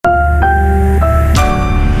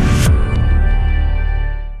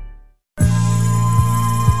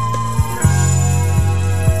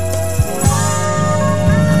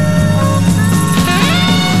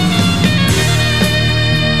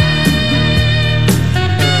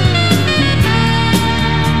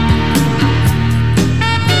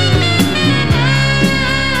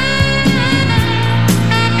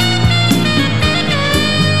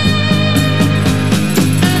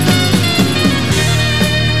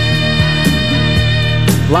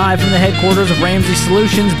Live from the headquarters of Ramsey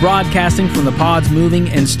Solutions, broadcasting from the Pod's Moving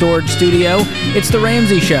and Storage Studio, it's The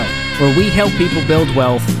Ramsey Show, where we help people build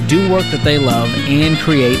wealth, do work that they love, and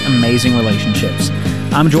create amazing relationships.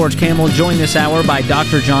 I'm George Campbell, joined this hour by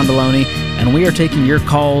Dr. John Deloney, and we are taking your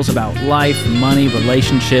calls about life, money,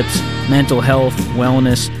 relationships, mental health,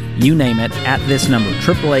 wellness, you name it, at this number,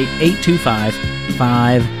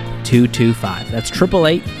 888-825-5225. That's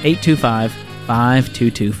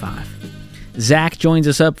 888-825-5225. Zach joins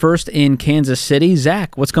us up first in Kansas City.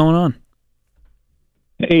 Zach, what's going on?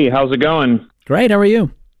 Hey, how's it going? Great, how are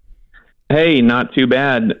you? Hey, not too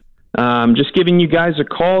bad. Just giving you guys a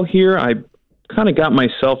call here. I kind of got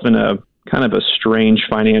myself in a kind of a strange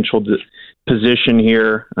financial position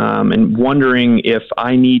here, and wondering if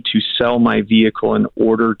I need to sell my vehicle in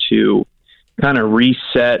order to kind of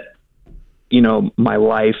reset, my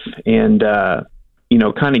life and,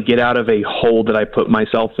 kind of get out of a hole that I put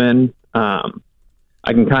myself in. I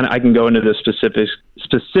can go into the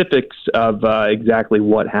specifics of exactly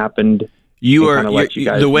what happened.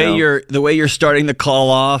 The way you're starting the call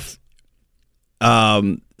off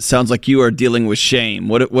sounds like you are dealing with shame.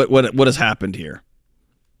 What has happened here?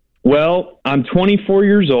 Well, I'm 24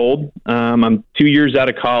 years old. I'm 2 years out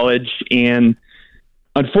of college, and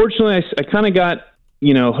unfortunately, I kind of got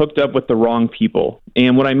hooked up with the wrong people.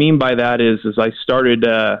 And what I mean by that is I started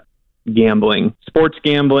gambling, sports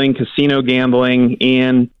gambling, casino gambling,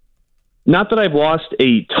 and not that I've lost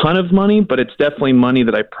a ton of money, but it's definitely money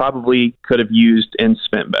that I probably could have used and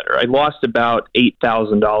spent better. I lost about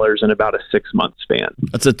 $8,000 in about a 6-month span.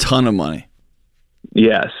 That's a ton of money.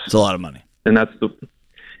 Yes. It's a lot of money.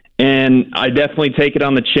 And I definitely take it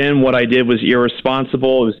on the chin. What I did was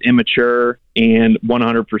irresponsible. It was immature and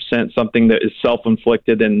 100% something that is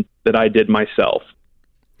self-inflicted and that I did myself.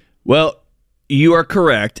 Well, you are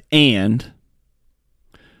correct. And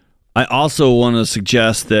I also want to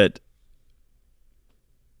suggest that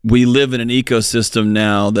we live in an ecosystem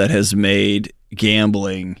now that has made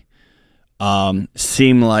gambling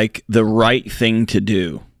seem like the right thing to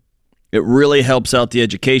do. It really helps out the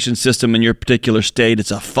education system in your particular state.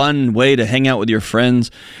 It's a fun way to hang out with your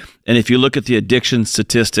friends. And if you look at the addiction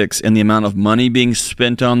statistics and the amount of money being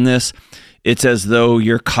spent on this, it's as though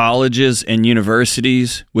your colleges and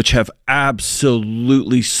universities, which have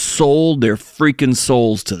absolutely sold their freaking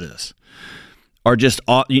souls to this, are just,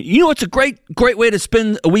 it's a great way to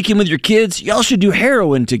spend a weekend with your kids. Y'all should do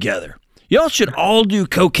heroin together. Y'all should all do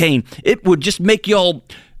cocaine. It would just make y'all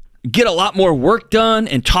get a lot more work done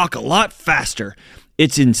and talk a lot faster.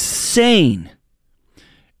 It's insane.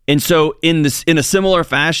 And so in a similar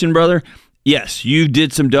fashion, brother, yes, you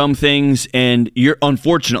did some dumb things, and you're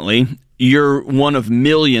one of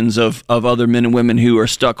millions of other men and women who are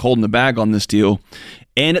stuck holding the bag on this deal.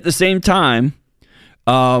 And at the same time,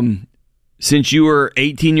 since you were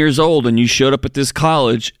 18 years old and you showed up at this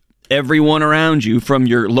college, everyone around you, from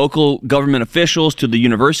your local government officials to the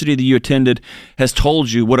university that you attended, has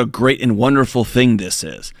told you what a great and wonderful thing this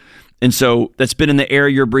is. And so that's been in the air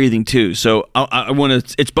you're breathing too. So I want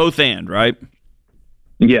to, it's both and, right?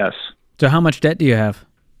 Yes. So how much debt do you have?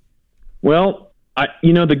 Well,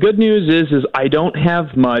 the good news is I don't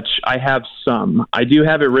have much. I have some. I do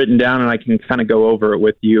have it written down, and I can kind of go over it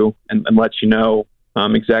with you and let you know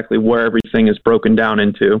exactly where everything is broken down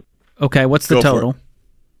into. Okay. What's the total?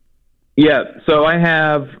 Yeah, so I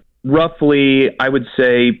have roughly, I would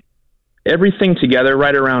say, everything together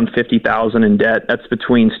right around $50,000 in debt. That's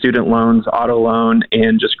between student loans, auto loan,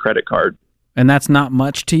 and just credit card. And that's not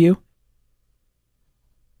much to you?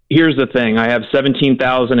 Here's the thing. I have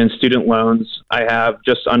 $17,000 in student loans. I have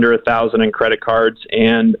just under $1,000 in credit cards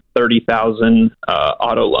and $30,000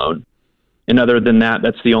 auto loan. And other than that,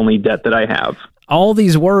 that's the only debt that I have. All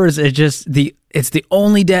these words, it's the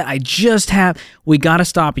only debt I just have. We got to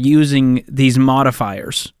stop using these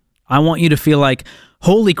modifiers. I want you to feel like,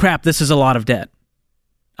 holy crap, this is a lot of debt.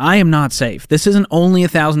 I am not safe. This isn't only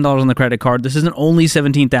 $1,000 on the credit card. This isn't only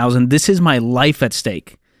 $17,000. This is my life at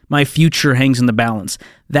stake. My future hangs in the balance.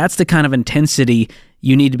 That's the kind of intensity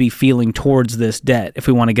you need to be feeling towards this debt if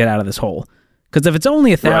we want to get out of this hole. Because if it's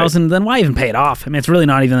only $1,000, then why even pay it off? I mean, it's really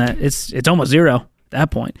not even that. It's almost zero at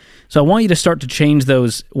that point. So I want you to start to change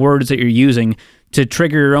those words that you're using to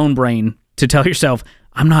trigger your own brain to tell yourself,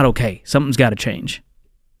 I'm not okay. Something's got to change.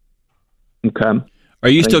 Okay. Are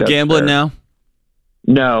you still gambling now?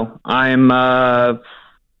 No, I'm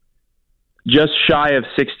just shy of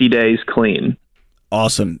 60 days clean.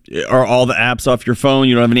 Awesome. Are all the apps off your phone?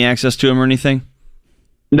 You don't have any access to them or anything?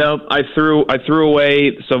 No, I threw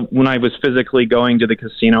away. So when I was physically going to the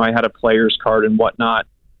casino, I had a player's card and whatnot.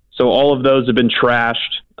 So all of those have been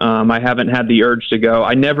trashed. I haven't had the urge to go.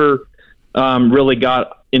 I never really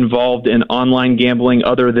got involved in online gambling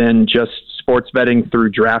other than just sports betting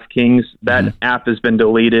through DraftKings. That app has been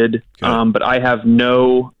deleted, but I have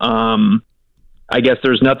no, I guess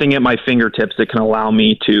there's nothing at my fingertips that can allow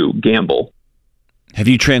me to gamble. Have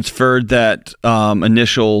you transferred that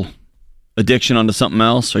initial addiction onto something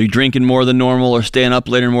else? Are you drinking more than normal or staying up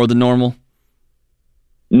later more than normal?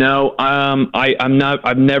 No, I'm not.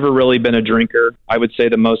 I've never really been a drinker. I would say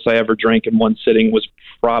the most I ever drank in one sitting was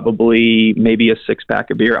probably maybe a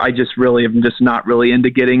 6-pack of beer. I just really am just not really into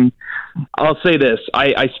getting. I'll say this: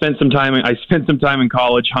 I spent some time. I spent some time in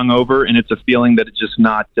college hungover, and it's a feeling that it's just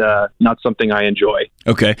not something I enjoy.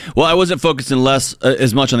 Okay. Well, I wasn't focusing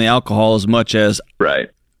as much on the alcohol as much as right.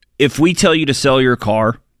 If we tell you to sell your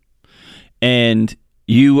car, and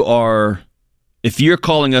if you're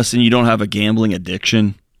calling us and you don't have a gambling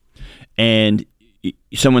addiction, and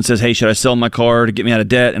someone says, hey, should I sell my car to get me out of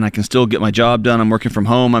debt and I can still get my job done? I'm working from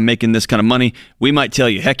home. I'm making this kind of money. We might tell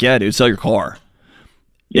you, heck yeah, dude, sell your car.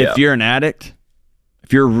 Yeah. If you're an addict,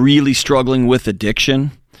 if you're really struggling with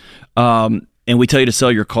addiction, and we tell you to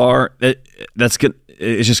sell your car,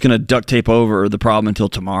 it's just going to duct tape over the problem until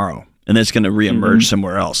tomorrow. And then it's going to reemerge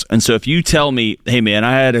somewhere else. And so if you tell me, hey, man,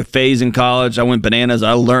 I had a phase in college. I went bananas.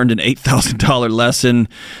 I learned an $8,000 lesson.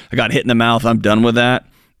 I got hit in the mouth. I'm done with that.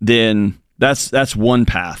 Then that's one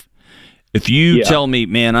path. If you tell me,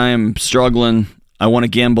 man, I am struggling. I want to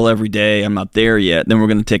gamble every day. I'm not there yet. Then we're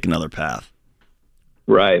going to take another path.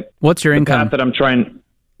 Right. What's your income? The path that I'm trying.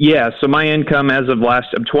 Yeah. So my income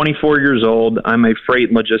I'm 24 years old. I'm a freight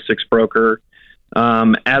and logistics broker.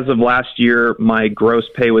 As of last year, my gross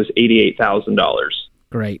pay was $88,000.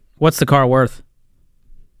 Great. What's the car worth?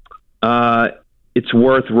 It's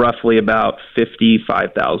worth roughly about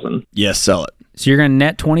 $55,000. Yes, sell it. So you're going to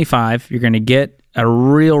net 25. You're going to get a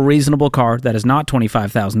real reasonable car that is not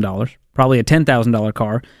 $25,000, probably a $10,000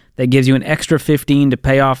 car that gives you an extra 15 to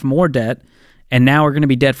pay off more debt, and now we're going to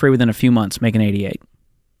be debt free within a few months, making 88.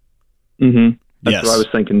 Mm-hmm. That's what I was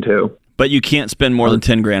thinking too. But you can't spend more than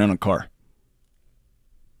 $10,000 on a car.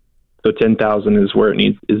 So 10,000 is where it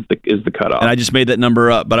needs is the cutoff. And I just made that number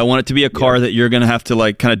up, but I want it to be a car that you're going to have to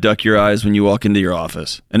like kind of duck your eyes when you walk into your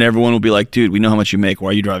office, and everyone will be like, "Dude, we know how much you make. Why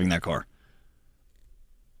are you driving that car?"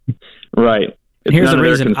 Right. Here's the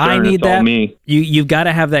reason I need that. You've got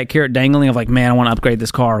to have that carrot dangling of like, man, I want to upgrade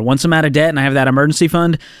this car. Once I'm out of debt and I have that emergency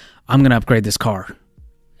fund, I'm going to upgrade this car.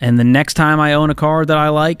 And the next time I own a car that I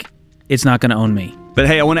like, it's not going to own me. But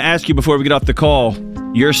hey, I want to ask you before we get off the call.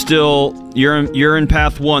 You're in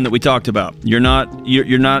path one that we talked about. You're not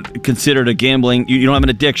considered a gambling. You don't have an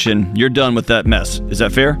addiction. You're done with that mess. Is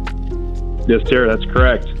that fair? Yes, sir. That's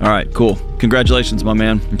correct. All right, cool. Congratulations, my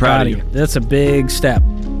man. I'm proud of you. That's a big step.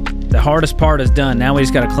 The hardest part is done. Now we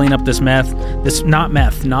just got to clean up this meth. Not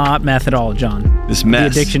meth at all, John. This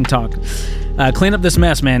mess. The addiction talk. Clean up this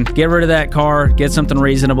mess, man. Get rid of that car. Get something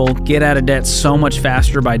reasonable. Get out of debt so much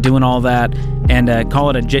faster by doing all that, and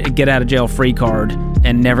call it a get out of jail free card,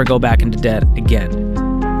 and never go back into debt again.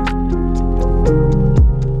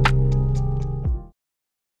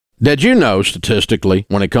 Did you know, statistically,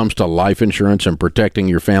 when it comes to life insurance and protecting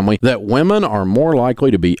your family, that women are more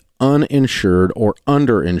likely to be uninsured or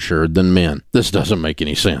underinsured than men? This doesn't make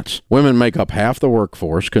any sense. Women make up half the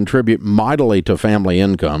workforce, contribute mightily to family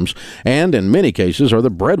incomes, and in many cases are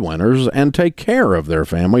the breadwinners and take care of their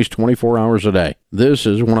families 24 hours a day. This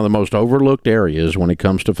is one of the most overlooked areas when it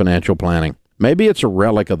comes to financial planning. Maybe it's a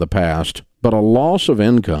relic of the past, but a loss of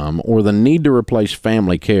income or the need to replace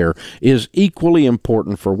family care is equally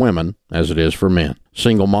important for women as it is for men.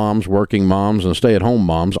 Single moms, working moms, and stay-at-home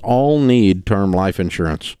moms all need term life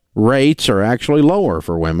insurance. Rates are actually lower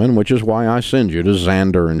for women, which is why I send you to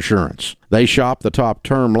Xander Insurance. They shop the top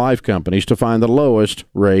term life companies to find the lowest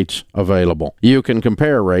rates available. You can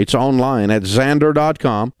compare rates online at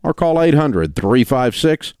Xander.com or call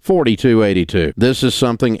 800-356-4282. This is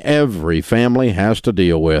something every family has to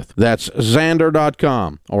deal with. That's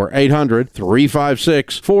Xander.com or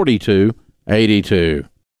 800-356-4282.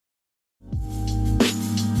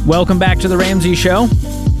 Welcome back to The Ramsey Show.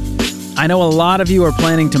 I know a lot of you are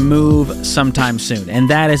planning to move sometime soon, and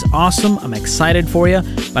that is awesome. I'm excited for you,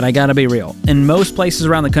 but I gotta be real. In most places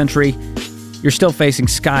around the country, you're still facing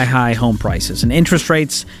sky-high home prices, and interest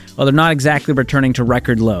rates, well, they're not exactly returning to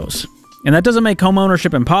record lows. And that doesn't make home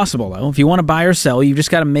ownership impossible, though. If you want to buy or sell, you've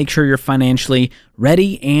just got to make sure you're financially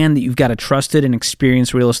ready and that you've got a trusted and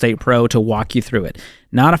experienced real estate pro to walk you through it.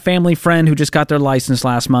 Not a family friend who just got their license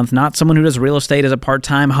last month, not someone who does real estate as a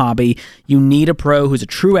part-time hobby. You need a pro who's a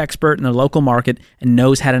true expert in their local market and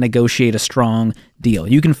knows how to negotiate a strong deal.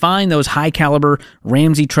 You can find those high-caliber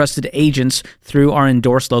Ramsey trusted agents through our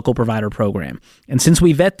endorsed local provider program. And since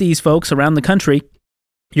we vet these folks around the country,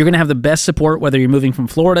 You're going to have the best support whether you're moving from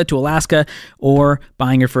Florida to Alaska or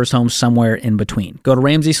buying your first home somewhere in between. Go to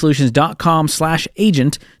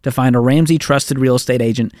RamseySolutions.com/agent to find a Ramsey trusted real estate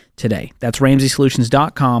agent today. That's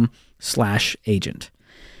RamseySolutions.com/agent.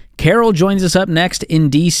 Carol joins us up next in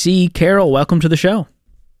D.C. Carol, welcome to the show.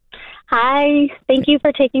 Hi. Thank you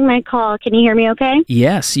for taking my call. Can you hear me okay?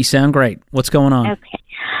 Yes, you sound great. What's going on? Okay.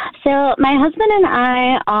 So my husband and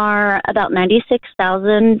I are about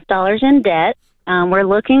 $96,000 in debt. We're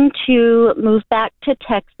looking to move back to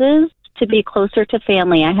Texas to be closer to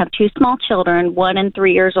family. I have two small children, 1 and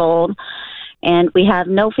 3 years old, and we have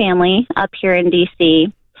no family up here in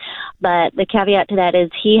D.C. But the caveat to that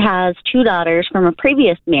is he has 2 daughters from a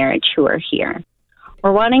previous marriage who are here.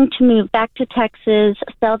 We're wanting to move back to Texas,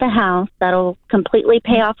 sell the house. That'll completely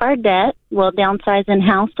pay off our debt. We'll downsize in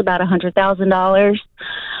house to about $100,000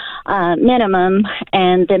 minimum,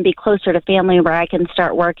 and then be closer to family where I can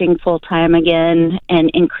start working full-time again and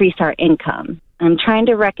increase our income. I'm trying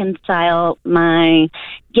to reconcile my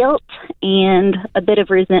guilt and a bit of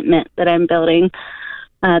resentment that I'm building,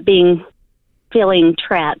 feeling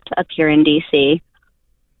trapped up here in D.C.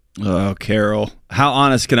 Oh, Carol, how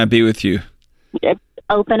honest can I be with you?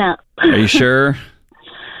 Open up. Are you sure?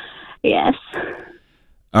 Yes.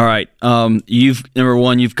 All right. Number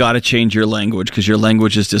one, you've got to change your language because your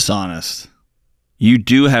language is dishonest. You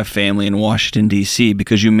do have family in Washington, D.C.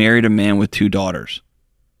 because you married a man with 2 daughters.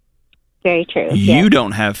 Very true. You yes.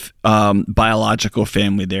 don't have biological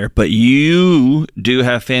family there, but you do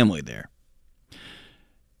have family there.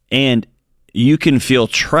 And you can feel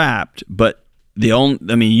trapped, but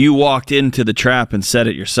you walked into the trap and set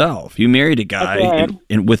it yourself. You married a guy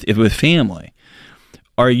with family.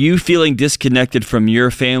 Are you feeling disconnected from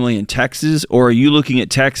your family in Texas, or are you looking at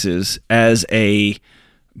Texas as a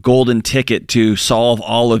golden ticket to solve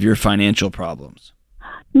all of your financial problems?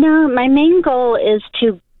 No, my main goal is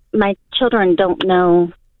my children don't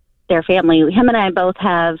know their family. Him and I both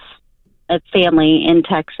have a family in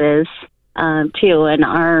Texas, too, and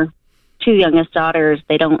our 2 youngest daughters,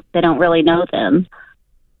 they don't really know them.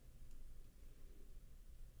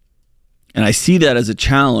 And I see that as a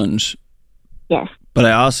challenge. Yes. But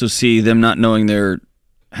I also see them not knowing their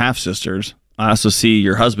half-sisters. I also see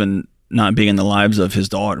your husband not being in the lives of his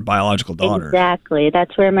biological daughter. Exactly.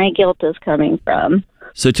 That's where my guilt is coming from.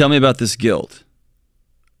 So tell me about this guilt.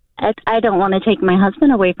 I don't want to take my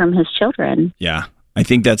husband away from his children. Yeah, I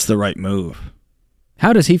think that's the right move.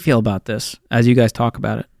 How does he feel about this as you guys talk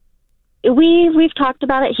about it? We've talked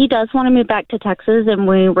about it. He does want to move back to Texas, and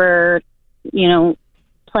we were,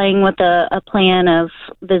 playing with a plan of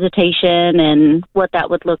visitation and what that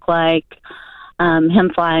would look like, him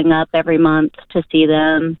flying up every month to see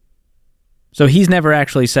them. So he's never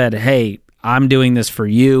actually said, hey, I'm doing this for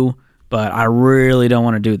you, but I really don't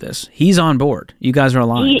want to do this. He's on board. You guys are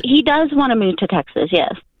aligned. He does want to move to Texas,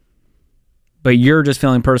 yes. But you're just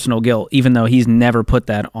feeling personal guilt, even though he's never put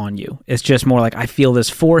that on you. It's just more like, I feel this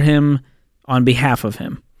for him on behalf of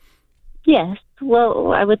him. Yes.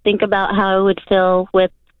 Well, I would think about how I would feel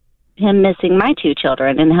with him missing my 2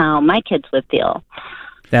 children and how my kids would feel.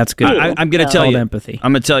 That's good. I'm going to tell you. Empathy.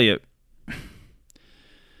 I'm going to tell you.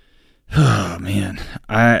 Oh, man.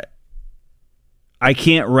 I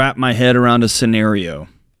can't wrap my head around a scenario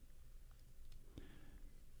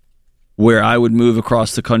where I would move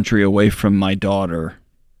across the country away from my daughter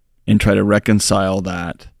and try to reconcile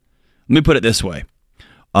that. Let me put it this way.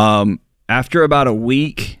 After about a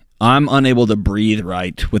week, I'm unable to breathe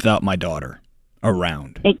right without my daughter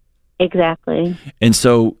around. Exactly. And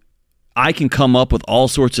so I can come up with all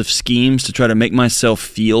sorts of schemes to try to make myself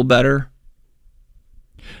feel better.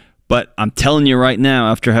 But I'm telling you right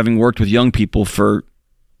now, after having worked with young people for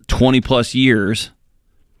 20 plus years,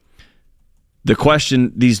 the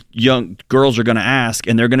question these young girls are going to ask,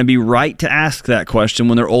 and they're going to be right to ask that question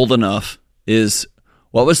when they're old enough, is,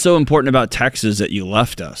 what was so important about Texas that you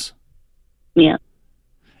left us? Yeah.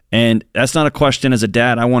 And that's not a question as a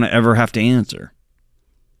dad I want to ever have to answer.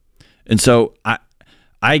 And so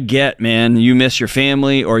I get, man, you miss your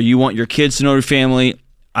family or you want your kids to know your family.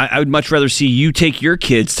 I would much rather see you take your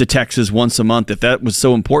kids to Texas once a month if that was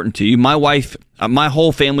so important to you. My wife, my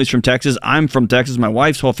whole family's from Texas. I'm from Texas. My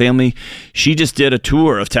wife's whole family, she just did a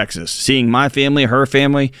tour of Texas, seeing my family, her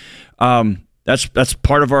family. That's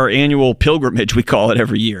part of our annual pilgrimage, we call it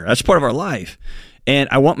every year. That's part of our life. And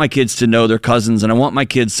I want my kids to know their cousins, and I want my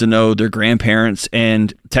kids to know their grandparents.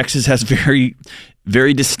 And Texas has very,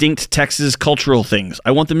 very distinct Texas cultural things.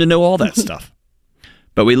 I want them to know all that stuff.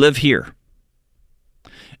 But we live here.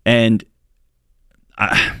 And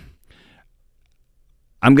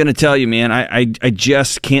I'm going to tell you, man, I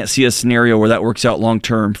just can't see a scenario where that works out long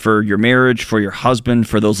term for your marriage, for your husband,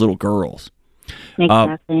 for those little girls.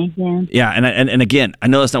 Exactly. Yeah, and again, I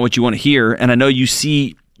know that's not what you want to hear, and I know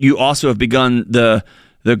you also have begun the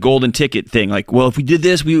golden ticket thing. Like, well, if we did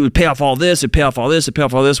this, we would pay off all this, it'd pay off all this, it'd pay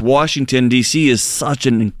off all this. Washington, D.C. is such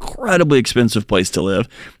an incredibly expensive place to live.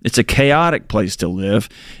 It's a chaotic place to live.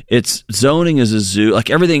 Its zoning is a zoo.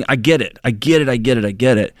 Like, everything, I get it.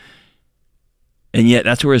 And yet,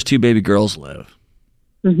 that's where his 2 baby girls live.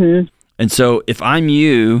 Mm-hmm. And so, if I'm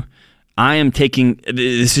you, I am taking,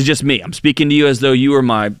 this is just me. I'm speaking to you as though you were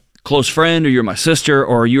my close friend, or you're my sister,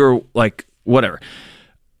 or you're like, whatever.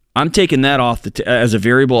 I'm taking that off as a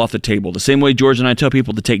variable off the table. The same way George and I tell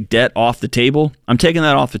people to take debt off the table, I'm taking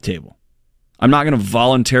that off the table. I'm not going to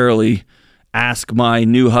voluntarily ask my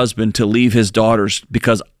new husband to leave his daughters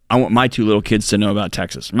because I want my 2 little kids to know about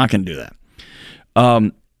Texas. I'm not going to do that.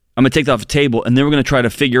 I'm going to take that off the table, and then we're going to try to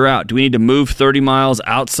figure out, do we need to move 30 miles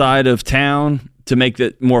outside of town to make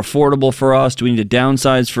it more affordable for us? Do we need to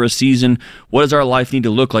downsize for a season? What does our life need to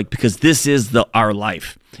look like? Because this is our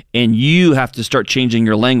life. And you have to start changing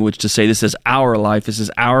your language to say, this is our life, this is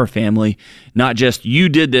our family, not just you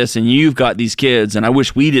did this and you've got these kids and I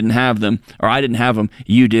wish we didn't have them, or I didn't have them.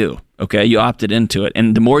 You do. Okay, you opted into it,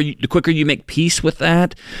 and the quicker you make peace with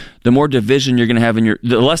that, the more division you're going to have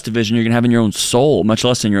the less division you're going to have in your own soul, much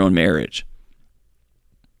less in your own marriage.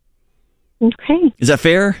 Okay. Is that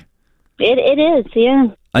fair? It is, yeah.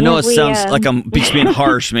 I know it sounds like I'm just being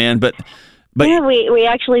harsh, man, but yeah, we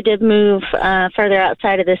actually did move further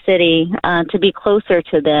outside of the city to be closer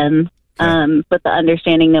to them, with the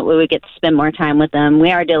understanding that we would get to spend more time with them. We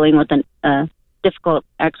are dealing with a difficult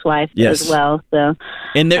ex-wife as well. So,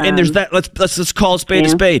 and there's that. Let's just call a spade a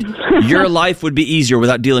spade. Your life would be easier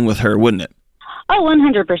without dealing with her, wouldn't it? Oh,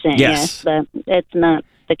 100%. Yes, but it's not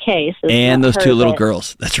the case. And those 2 little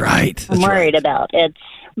girls. That's right. I'm worried about. It's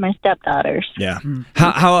my stepdaughters. Yeah.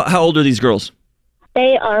 How old are these girls?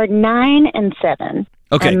 They are 9 and 7.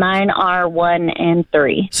 Okay. And mine are 1 and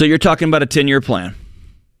 3. So you're talking about a 10-year plan.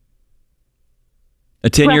 A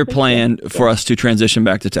 10-year plan for us to transition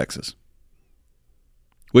back to Texas.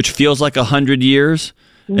 Which feels like 100 years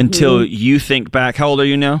until you think back. How old are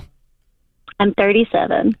you now? I'm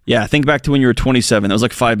 37. Yeah, think back to when you were 27. That was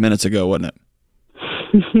like 5 minutes ago, wasn't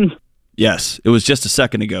it? Yes, it was just a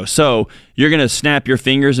second ago. So you're going to snap your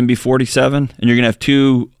fingers and be 47, and you're going to have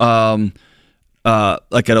 2,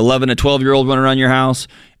 like an 11 and 12-year-old running around your house,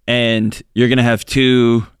 and you're going to have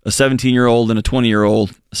 2, a 17-year-old and a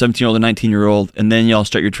 20-year-old, a 17-year-old and a 19-year-old, and then y'all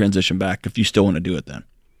start your transition back if you still want to do it then.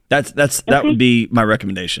 That would be my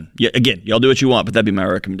recommendation. Yeah, again, y'all do what you want, but that'd be my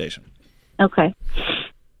recommendation. Okay.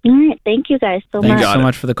 All right. Thank you guys so much. Thanks so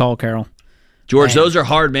much for the call, Carol. George, those are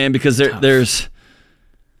hard, man, because there's.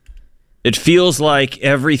 It feels like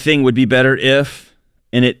everything would be better if,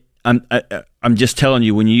 and I'm just telling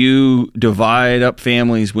you, when you divide up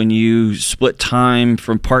families, when you split time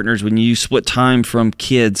from partners, when you split time from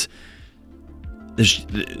kids,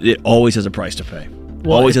 it always has a price to pay.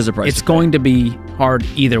 Well, always has a price. It's going to be hard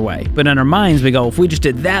either way. But in our minds, we go, if we just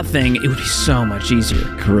did that thing, it would be so much easier.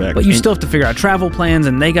 Correct. But you still have to figure out travel plans,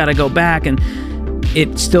 and they got to go back, and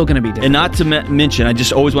it's still going to be different. And not to mention, I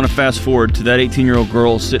just always want to fast forward to that 18-year-old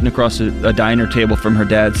girl sitting across a diner table from her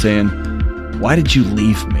dad saying, "Why did you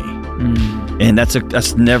leave me?" And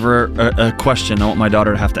that's never a question I want my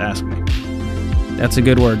daughter to have to ask me. That's a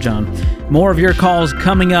good word, John. More of your calls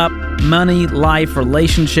coming up. Money, life,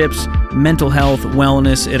 relationships, mental health,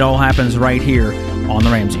 wellness. It all happens right here on The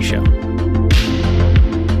Ramsey Show.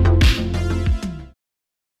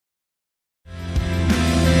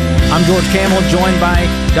 I'm George Camel, joined by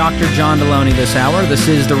Dr. John Deloney this hour. This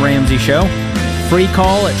is The Ramsey Show. Free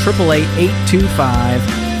call at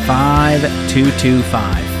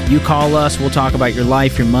 888-825-5225. You call us, we'll talk about your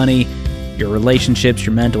life, your money, your relationships,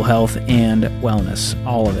 your mental health, and wellness.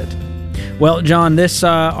 All of it. Well, John, this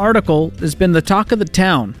article has been the talk of the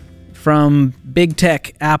town from big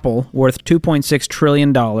tech Apple, worth $2.6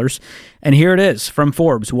 trillion. And here it is from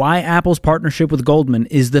Forbes. Why Apple's partnership with Goldman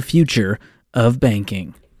is the future of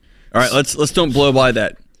banking. All right, let's don't blow by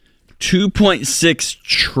that. $2.6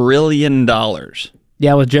 trillion.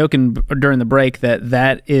 Yeah, I was joking during the break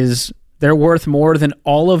that is... They're worth more than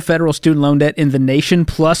all of federal student loan debt in the nation,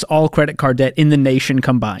 plus all credit card debt in the nation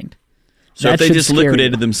combined. So if they just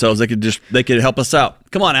liquidated themselves, they could help us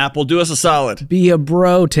out. Come on, Apple, do us a solid. Be a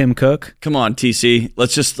bro, Tim Cook. Come on, TC.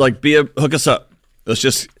 Let's just hook us up. Let's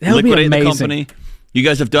just liquidate the company. You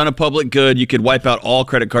guys have done a public good. You could wipe out all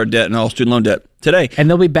credit card debt and all student loan debt today. And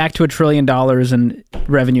they'll be back to $1 trillion in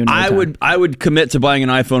revenue in no time. I would commit to buying an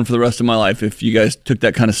iPhone for the rest of my life if you guys took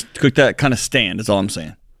that kind of stand. That's all I'm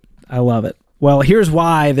saying. I love it. Well, here's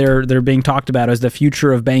why they're being talked about as the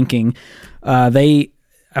future of banking. They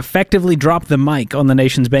effectively dropped the mic on the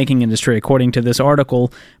nation's banking industry, according to this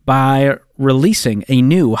article, by releasing a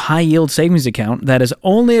new high-yield savings account that is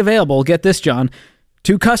only available, get this, John,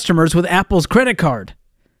 to customers with Apple's credit card.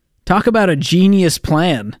 Talk about a genius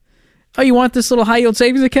plan. Oh, you want this little high-yield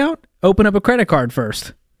savings account? Open up a credit card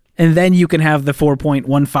first, and then you can have the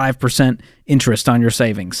 4.15% interest on your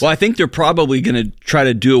savings. Well, I think they're probably going to try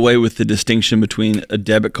to do away with the distinction between a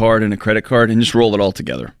debit card and a credit card and just roll it all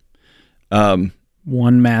together.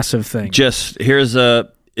 One massive thing.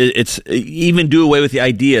 It's even do away with the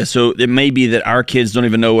idea. So it may be that our kids don't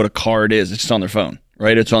even know what a card is. It's just on their phone,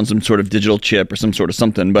 right? It's on some sort of digital chip or some sort of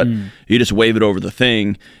something, but you just wave it over the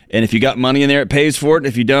thing. And if you got money in there, it pays for it.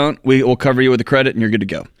 If you don't, we'll cover you with the credit and you're good to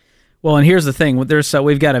go. Well, and here's the thing.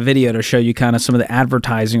 We've got a video to show you kind of some of the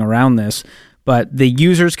advertising around this. But the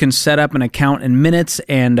users can set up an account in minutes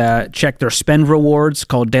and check their spend rewards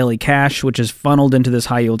called Daily Cash, which is funneled into this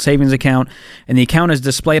high-yield savings account. And the account is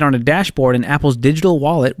displayed on a dashboard in Apple's digital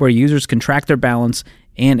wallet where users can track their balance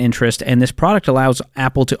and interest. And this product allows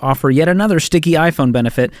Apple to offer yet another sticky iPhone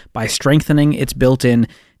benefit by strengthening its built-in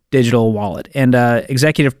digital wallet. And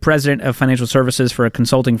executive president of financial services for a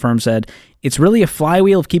consulting firm said, "It's really a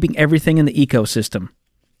flywheel of keeping everything in the ecosystem."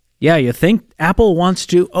 Yeah, you think Apple wants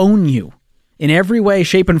to own you in every way,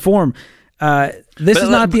 shape, and form. This is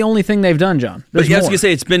not the only thing they've done, John. There's but I was more.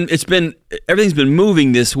 going to say everything's been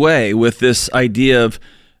moving this way with this idea of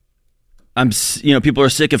people are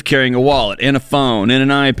sick of carrying a wallet and a phone and an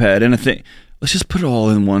iPad and a thing. Let's just put it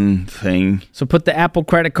all in one thing. So put the Apple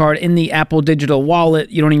credit card in the Apple digital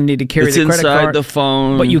wallet. You don't even need to carry the credit card. It's inside the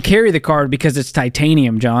phone. But you carry the card because it's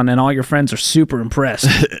titanium, John, and all your friends are super impressed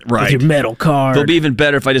right. with your metal card. It'll be even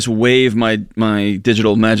better if I just wave my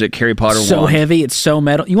digital magic Harry Potter wand. So heavy, it's so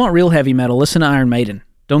metal. You want real heavy metal, listen to Iron Maiden.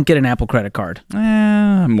 Don't get an Apple credit card.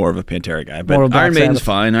 I'm more of a Pantera guy, but Iron Maiden's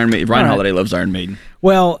fine. Ryan Holiday loves Iron Maiden.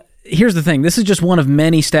 Well, here's the thing. This is just one of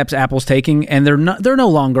many steps Apple's taking, and they're no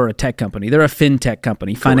longer a tech company. They're a fintech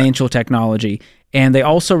company, financial technology. And they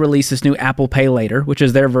also released this new Apple Pay Later, which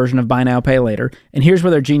is their version of Buy Now, Pay Later. And here's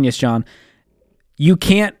where they're genius, John. You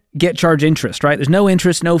can't get charged interest, right? There's no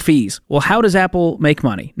interest, no fees. Well, how does Apple make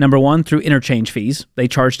money? Number one, through interchange fees. They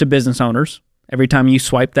charge to business owners every time you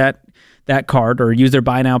swipe that card or use their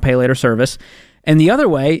Buy Now, Pay Later service. And the other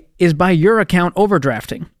way is by your account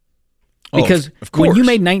overdrafting. Because when you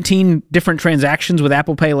made 19 different transactions with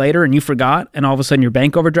Apple Pay Later and you forgot, and all of a sudden your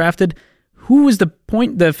bank overdrafted, who was the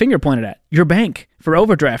finger pointed at? Your bank for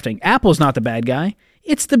overdrafting. Apple's not the bad guy.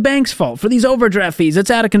 It's the bank's fault for these overdraft fees. It's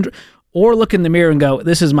out of control. Or look in the mirror and go,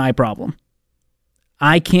 this is my problem.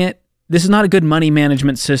 This is not a good money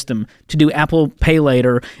management system to do Apple Pay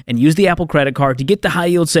Later and use the Apple credit card to get the high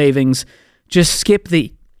yield savings. Just skip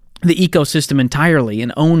the ecosystem entirely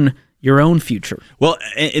and own your own future. Well,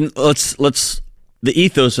 and let's the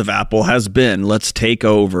ethos of Apple has been let's take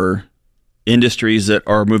over industries that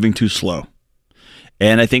are moving too slow.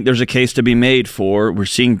 And I think there's a case to be made for we're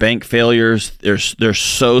seeing bank failures. They're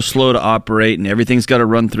so slow to operate, and everything's got to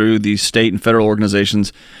run through these state and federal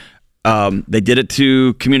organizations. They did it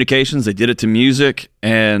to communications, they did it to music,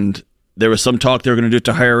 and there was some talk they were going to do it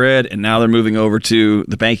to higher ed, and now they're moving over to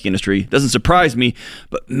the banking industry. Doesn't surprise me,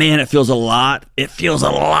 but man, it feels a lot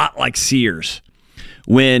like Sears.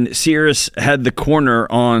 When Sears had the corner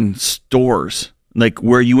on stores, like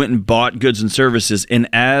where you went and bought goods and services, and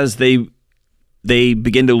as they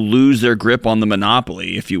begin to lose their grip on the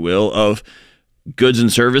monopoly, if you will, of goods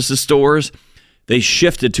and services stores, they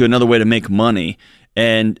shifted to another way to make money.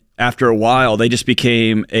 And after a while, they just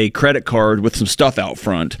became a credit card with some stuff out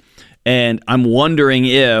front. And I'm wondering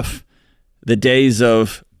if the days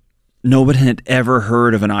of nobody had ever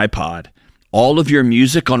heard of an iPod, all of your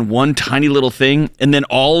music on one tiny little thing, and then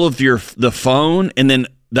all of the phone, and then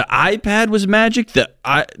the iPad was magic, the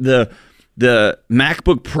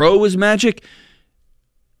MacBook Pro was magic,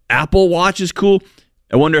 Apple Watch is cool.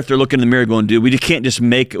 I wonder if they're looking in the mirror going, dude, we can't just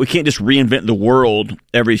reinvent the world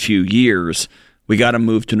every few years. We got to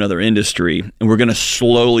move to another industry, and we're going to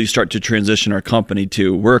slowly start to transition our company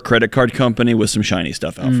to we're a credit card company with some shiny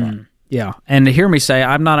stuff out front. Yeah, and to hear me say,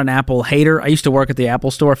 I'm not an Apple hater. I used to work at the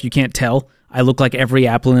Apple store. If you can't tell, I look like every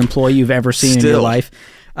Apple employee you've ever seen in your life.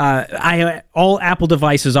 All Apple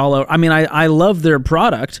devices all over. I mean, I love their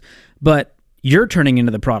product, but You're turning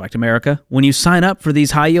into the product, America. When you sign up for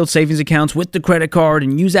these high-yield savings accounts with the credit card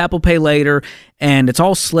and use Apple Pay later, and it's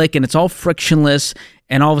all slick and it's all frictionless,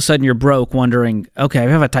 and all of a sudden you're broke wondering, okay, I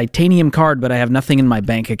have a titanium card, but I have nothing in my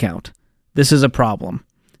bank account. This is a problem.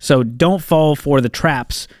 So don't fall for the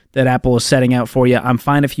traps that Apple is setting out for you. I'm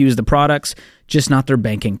fine if you use the products, just not their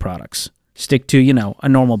banking products. Stick to, a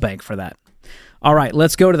normal bank for that. All right,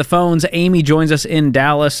 let's go to the phones. Amy joins us in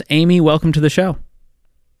Dallas. Amy, welcome to the show.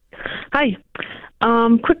 Hi.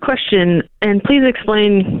 Quick question, and please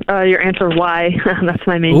explain your answer why. That's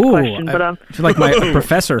my main question. But I feel like my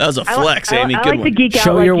professor. That was a flex, Amy. I Good like one. to geek out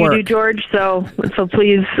Show like your you work. do, George. So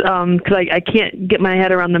please, because I can't get my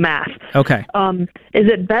head around the math. Okay.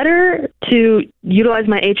 Is it better to utilize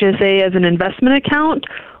my HSA as an investment account,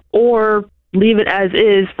 or leave it as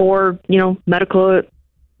is for medical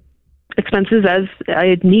expenses as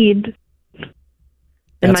I need?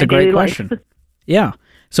 That's a great question. Yeah.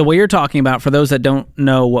 So what you're talking about, for those that don't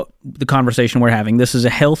know what the conversation we're having, this is a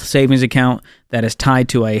health savings account that is tied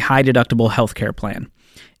to a high deductible healthcare plan.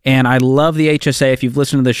 And I love the HSA, if you've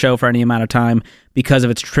listened to the show for any amount of time, because of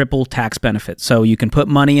its triple tax benefits. So you can put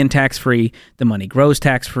money in tax-free, the money grows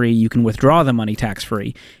tax-free, you can withdraw the money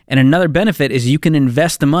tax-free. And another benefit is you can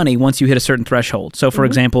invest the money once you hit a certain threshold. So for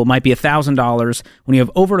example, it might be $1,000. When you have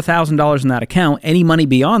over $1,000 in that account, any money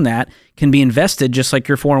beyond that can be invested just like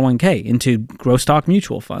your 401k into growth stock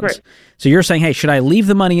mutual funds. Right. So you're saying, hey, should I leave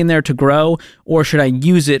the money in there to grow, or should I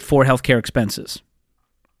use it for healthcare expenses?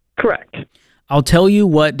 Correct. I'll tell you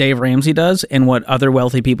what Dave Ramsey does and what other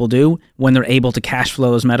wealthy people do when they're able to cash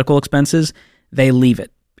flow those medical expenses. They leave it,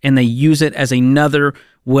 and they use it as another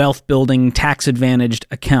wealth-building, tax-advantaged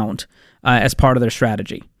account as part of their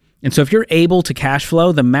strategy. And so if you're able to cash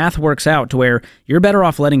flow, the math works out to where you're better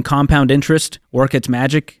off letting compound interest work its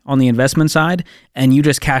magic on the investment side, and you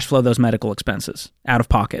just cash flow those medical expenses out of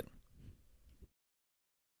pocket.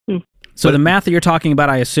 So the math that you're talking about,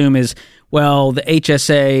 I assume, is, well, the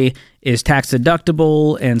HSA is tax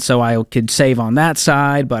deductible, and so I could save on that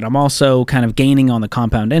side, but I'm also kind of gaining on the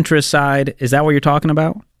compound interest side. Is that what you're talking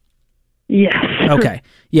about? Yes. Okay.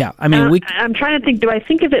 Yeah. I mean, I'm trying to think, do I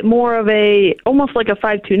think of it more of almost like a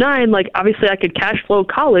 529, like obviously I could cash flow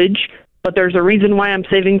college, but there's a reason why I'm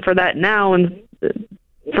saving for that now and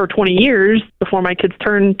for 20 years before my kids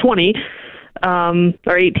turn 20 or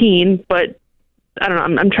 18, but I don't know.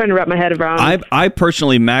 I'm trying to wrap my head around. I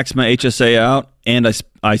personally max my HSA out, and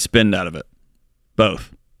I spend out of it.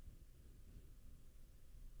 Both.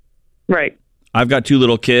 Right. I've got 2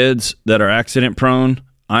 little kids that are accident prone.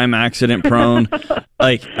 I'm accident prone.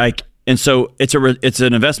 And so it's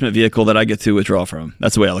an investment vehicle that I get to withdraw from.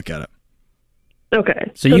 That's the way I look at it.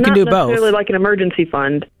 Okay. So you can do both. Not necessarily like an emergency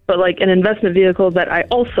fund, but like an investment vehicle that I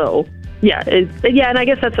also, and I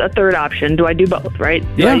guess that's a third option. Do I do both, right?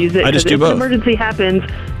 Yeah, I use it? I just do both. If an emergency happens,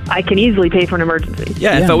 I can easily pay for an emergency.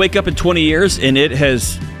 Yeah, if I wake up in 20 years and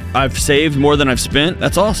I've saved more than I've spent,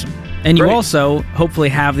 that's awesome. And you Great. also hopefully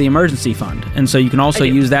have the emergency fund. And so you can also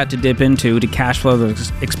use that to dip into to cash flow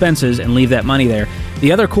those expenses and leave that money there.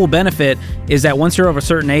 The other cool benefit is that once you're of a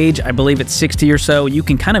certain age, I believe it's 60 or so, you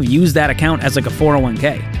can kind of use that account as like a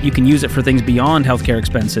 401k. You can use it for things beyond healthcare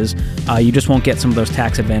expenses. You just won't get some of those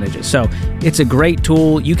tax advantages. So it's a great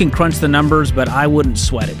tool. You can crunch the numbers, but I wouldn't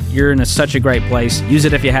sweat it. You're in such a great place. Use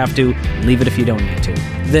it if you have to. Leave it if you don't need to.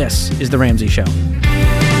 This is The Ramsey Show.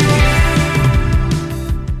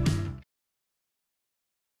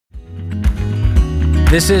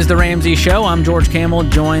 This is The Ramsey Show. I'm George Camel,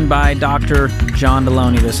 joined by Dr. John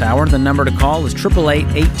Deloney this hour. The number to call is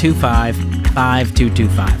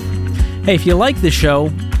 888-825-5225. Hey, if you like the show,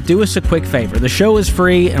 do us a quick favor. The show is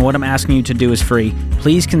free, and what I'm asking you to do is free.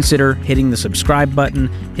 Please consider hitting the subscribe button,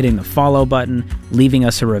 hitting the follow button, leaving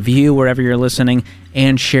us a review wherever you're listening,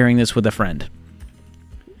 and sharing this with a friend.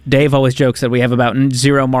 Dave always jokes that we have about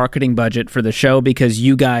zero marketing budget for the show because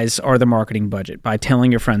you guys are the marketing budget by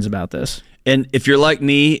telling your friends about this. And if you're like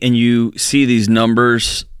me and you see these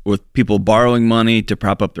numbers with people borrowing money to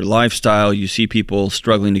prop up their lifestyle, you see people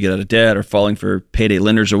struggling to get out of debt or falling for payday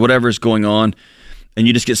lenders or whatever is going on, and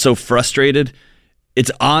you just get so frustrated. It's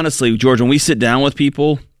honestly, George, when we sit down with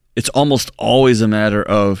people, it's almost always a matter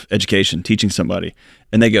of education, teaching somebody.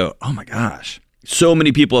 And they go, oh my gosh. So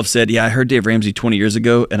many people have said, yeah, I heard Dave Ramsey 20 years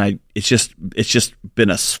ago, and it's just been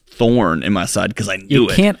a thorn in my side because I knew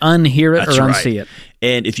it. You can't unhear it That's or right. unsee it.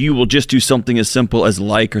 And if you will just do something as simple as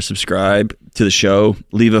like or subscribe to the show,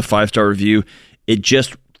 leave a 5-star review, it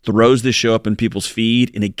just throws the show up in people's feed,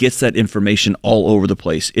 and it gets that information all over the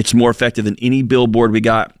place. It's more effective than any billboard we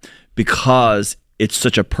got because it's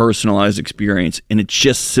such a personalized experience, and it's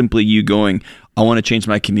just simply you going, I want to change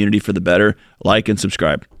my community for the better. Like and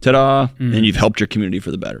subscribe. Ta-da! And you've helped your community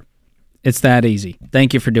for the better. It's that easy.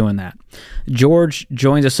 Thank you for doing that. George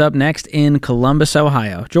joins us up next in Columbus,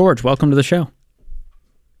 Ohio. George, welcome to the show.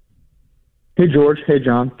 Hey, George. Hey,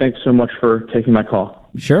 John. Thanks so much for taking my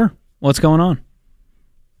call. Sure. What's going on?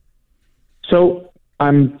 So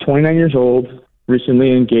I'm 29 years old,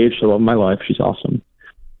 recently engaged, the love of my life. She's awesome.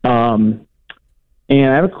 And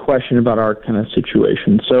I have a question about our kind of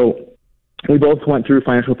situation. So we both went through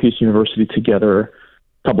Financial Peace University together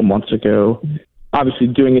a couple months ago, obviously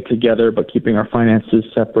doing it together, but keeping our finances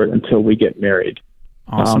separate until we get married.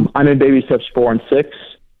 Awesome. I'm in baby steps 4 and 6.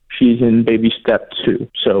 She's in baby step 2.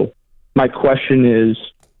 So my question is,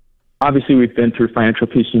 obviously we've been through Financial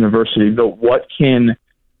Peace University, but what can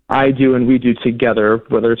I do and we do together,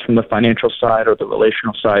 whether it's from the financial side or the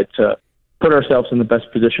relational side, to put ourselves in the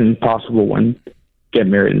best position possible when get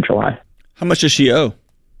married in July? How much does she owe?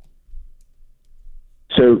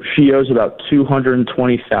 So she owes about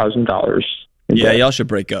 $220,000. Yeah, y'all should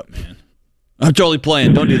break up, man. I'm totally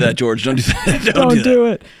playing. Don't do that, George. Don't do that. Don't do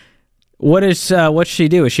it. What's she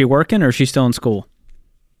do? Is she working or is she still in school?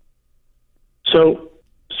 So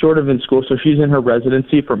sort of in school. So she's in her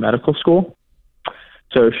residency for medical school.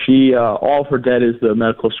 So she, all of her debt is the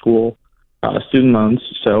medical school student loans.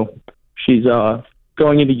 So she's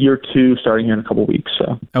going into year 2, starting here in a couple weeks.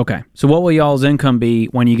 So okay. So what will y'all's income be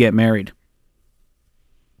when you get married?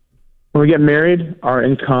 When we get married, our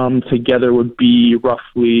income together would be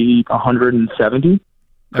roughly 170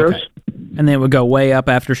 gross. Okay. And then it would go way up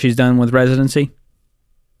after she's done with residency?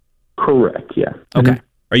 Correct, yeah. Okay.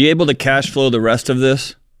 Are you able to cash flow the rest of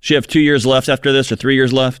this? She have 2 years left after this or 3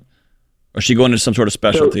 years left? Or is she going into some sort of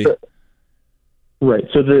specialty? Right.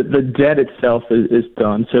 So the debt itself is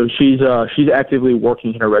done. So she's actively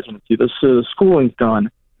working in her residency. The schooling's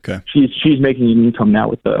done. Okay. She's making an income now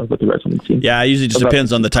with the residency. Yeah, it usually just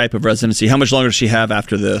depends on the type of residency. How much longer does she have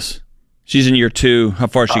after this? She's in year 2. How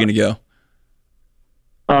far is she going to go?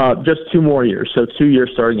 Just 2 more years. So 2 years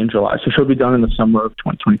starting in July. So she'll be done in the summer of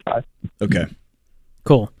 2025. Okay.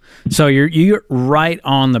 Cool. So you're right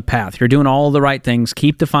on the path. You're doing all the right things.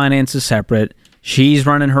 Keep the finances separate. She's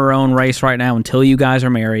running her own race right now until you guys are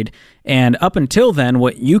married. And up until then,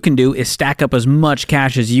 what you can do is stack up as much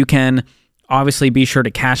cash as you can. Obviously, be sure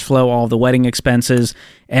to cash flow all the wedding expenses.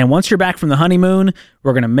 And once you're back from the honeymoon,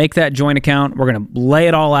 we're going to make that joint account. We're going to lay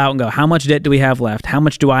it all out and go, how much debt do we have left? How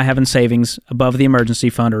much do I have in savings above the emergency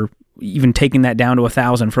fund, or even taking that down to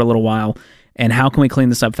 $1,000 for a little while? And how can we clean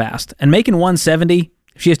this up fast? And making 170,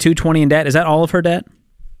 if she has 220 in debt, is that all of her debt?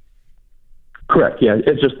 Correct. Yeah,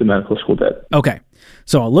 it's just the medical school debt. Okay.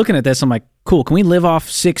 So looking at this, I'm like, cool. Can we live off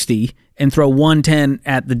 60 and throw 110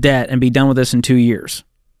 at the debt and be done with this in 2 years?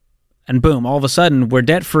 And boom, all of a sudden, we're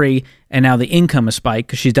debt-free, and now the income is spiked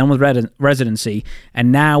because she's done with residency,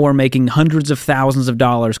 and now we're making hundreds of thousands of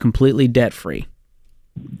dollars completely debt-free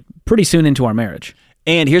pretty soon into our marriage.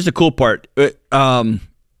 And here's the cool part.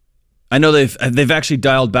 I know they've actually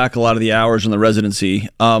dialed back a lot of the hours on the residency.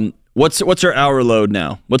 What's her hour load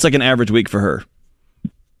now? What's like an average week for her?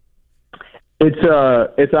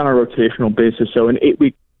 It's on a rotational basis. So in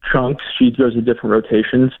 8-week chunks, she goes to different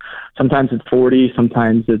rotations. Sometimes it's 40,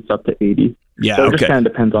 sometimes it's up to 80. Yeah, so it okay. just kind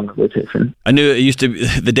of depends on the rotation. I knew it used to be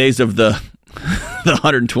the days of the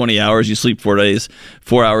 120 hours. You sleep 4 days,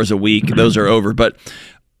 4 hours a week. Those are over. But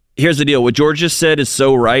here's the deal. What George just said is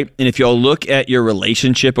so right. And if y'all look at your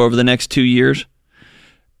relationship over the next 2 years,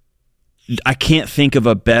 I can't think of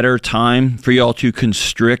a better time for y'all to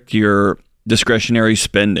constrict your discretionary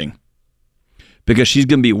spending, because she's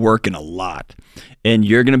going to be working a lot and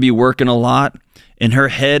you're going to be working a lot, and her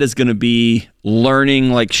head is going to be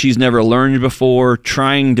learning like she's never learned before,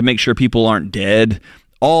 trying to make sure people aren't dead,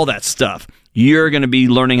 all that stuff. You're going to be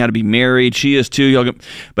learning how to be married. She is too. Y'all,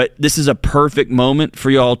 but this is a perfect moment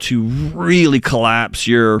for y'all to really collapse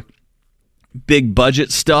your big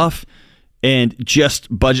budget stuff and just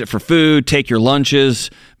budget for food, take your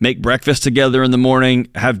lunches, make breakfast together in the morning,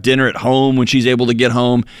 have dinner at home when she's able to get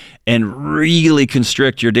home, and really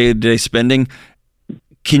constrict your day-to-day spending.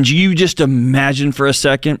 Can you just imagine for a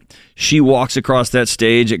second? She walks across that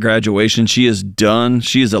stage at graduation. She is done.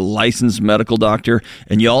 She is a licensed medical doctor,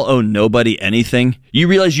 and y'all owe nobody anything. You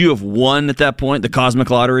realize you have won at that point, the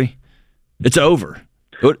cosmic lottery? It's over.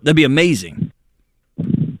 That'd be amazing.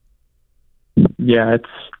 Yeah,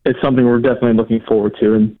 it's something we're definitely looking forward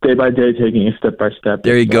to, and day by day, taking it step by step.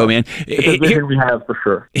 There you go, man. It's a vision we have for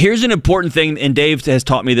sure. Here's an important thing, and Dave has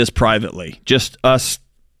taught me this privately. Just us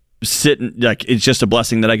sitting, like, it's just a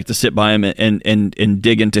blessing that I get to sit by him and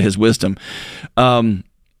dig into his wisdom. Can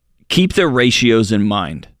keep their ratios in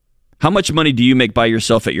mind. How much money do you make by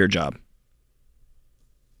yourself at your job?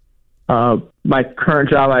 My current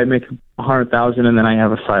job, I make $100,000, and then I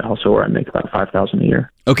have a side hustle where I make about $5,000 a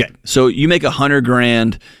year. Okay, so you make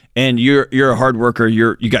 $100,000, and you're a hard worker.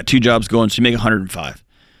 You got 2 jobs going, so you make $105,000.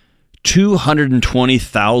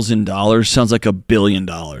 $220,000 sounds like $1 billion,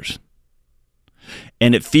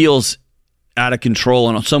 and it feels out of control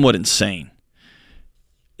and somewhat insane.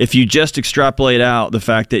 If you just extrapolate out the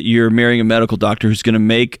fact that you're marrying a medical doctor who's going to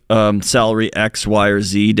make salary X, Y, or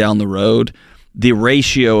Z down the road, the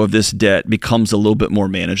ratio of this debt becomes a little bit more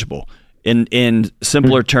manageable. In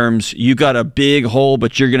simpler terms, you got a big hole,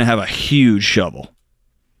 but you're going to have a huge shovel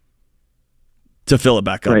to fill it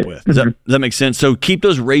back up with. Does that make sense? So keep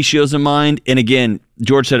those ratios in mind. And again,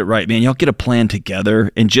 George said it right, man. Y'all get a plan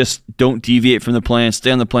together and just don't deviate from the plan.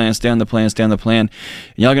 Stay on the plan, stay on the plan, stay on the plan.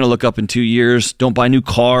 And y'all going to look up in 2 years. Don't buy new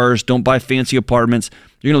cars. Don't buy fancy apartments.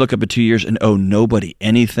 You're going to look up in 2 years and owe nobody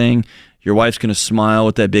anything. Your wife's going to smile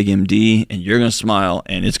with that big MD, and you're going to smile,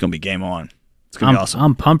 and it's going to be game on. It's going to be awesome.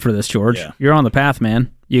 I'm pumped for this, George. Yeah. You're on the path,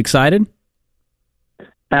 man. You excited?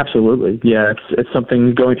 Absolutely. Yeah, it's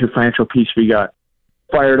something going through financial peace. We got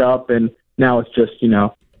fired up, and now it's just,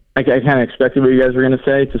 I kind of expected what you guys were going to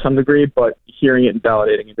say to some degree, but hearing it and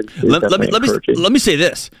validating it is encouraging. Let me say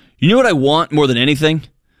this. You know what I want more than anything?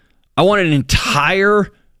 I want an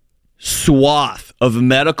entire swath of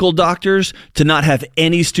medical doctors to not have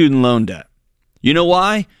any student loan debt. You know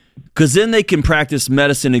why? Because then they can practice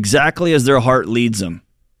medicine exactly as their heart leads them.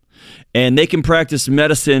 And they can practice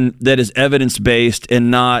medicine that is evidence-based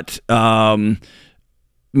and not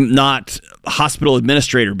hospital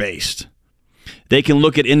administrator-based. They can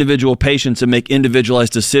look at individual patients and make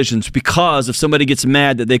individualized decisions, because if somebody gets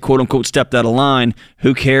mad that they quote-unquote stepped out of line,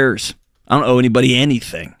 who cares? I don't owe anybody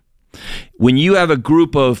anything. When you have a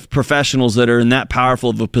group of professionals that are in that powerful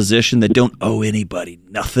of a position that don't owe anybody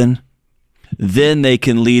nothing, then they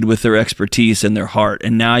can lead with their expertise and their heart.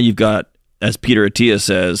 And now you've got, as Peter Attia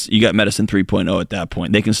says, you got medicine 3.0 at that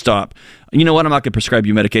point. They can stop. You know what? I'm not going to prescribe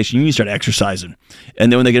you medication. You need to start exercising. And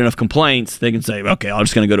then when they get enough complaints, they can say, okay, I'm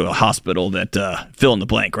just going to go to a hospital that fill in the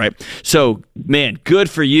blank, right? So, man, good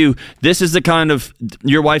for you. This is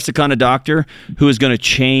your wife's the kind of doctor who is going to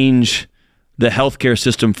change the healthcare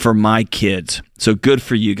system for my kids. So good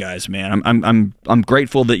for you guys, man. I'm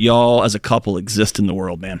grateful that y'all as a couple exist in the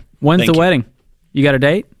world, man. When's the wedding? You got a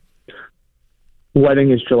date?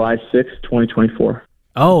 Wedding is July 6th, 2024.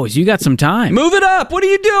 Oh, so you got some time. Move it up. What are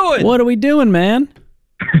you doing? What are we doing, man?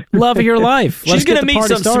 Love of your life. She's going to meet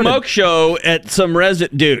some smoke show at some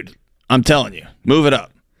resident dude. I'm telling you. Move it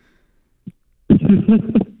up.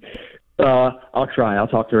 I'll try. I'll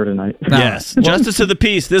talk to her tonight. Yes. Justice of the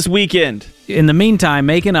Peace this weekend. In the meantime,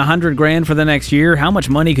 making $100,000 for the next year, how much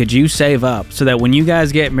money could you save up so that when you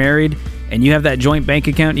guys get married and you have that joint bank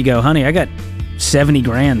account, you go, honey, I got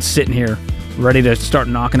 $70,000 sitting here ready to start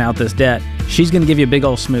knocking out this debt. She's going to give you a big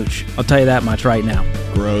old smooch. I'll tell you that much right now.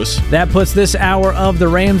 Gross. That puts this hour of The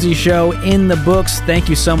Ramsey Show in the books. Thank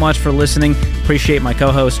you so much for listening. Appreciate my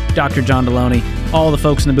co-host, Dr. John Deloney, all the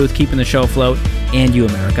folks in the booth keeping the show afloat, and you,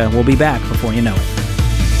 America. We'll be back before you know it.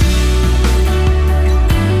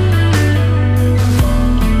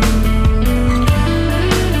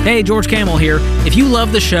 Hey, George Camel here. If you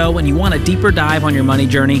love the show and you want a deeper dive on your money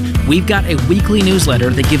journey, we've got a weekly newsletter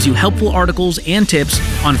that gives you helpful articles and tips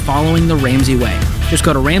on following the Ramsey way. Just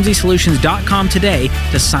go to RamseySolutions.com today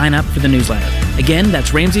to sign up for the newsletter. Again,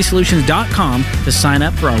 that's RamseySolutions.com to sign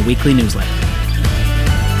up for our weekly newsletter.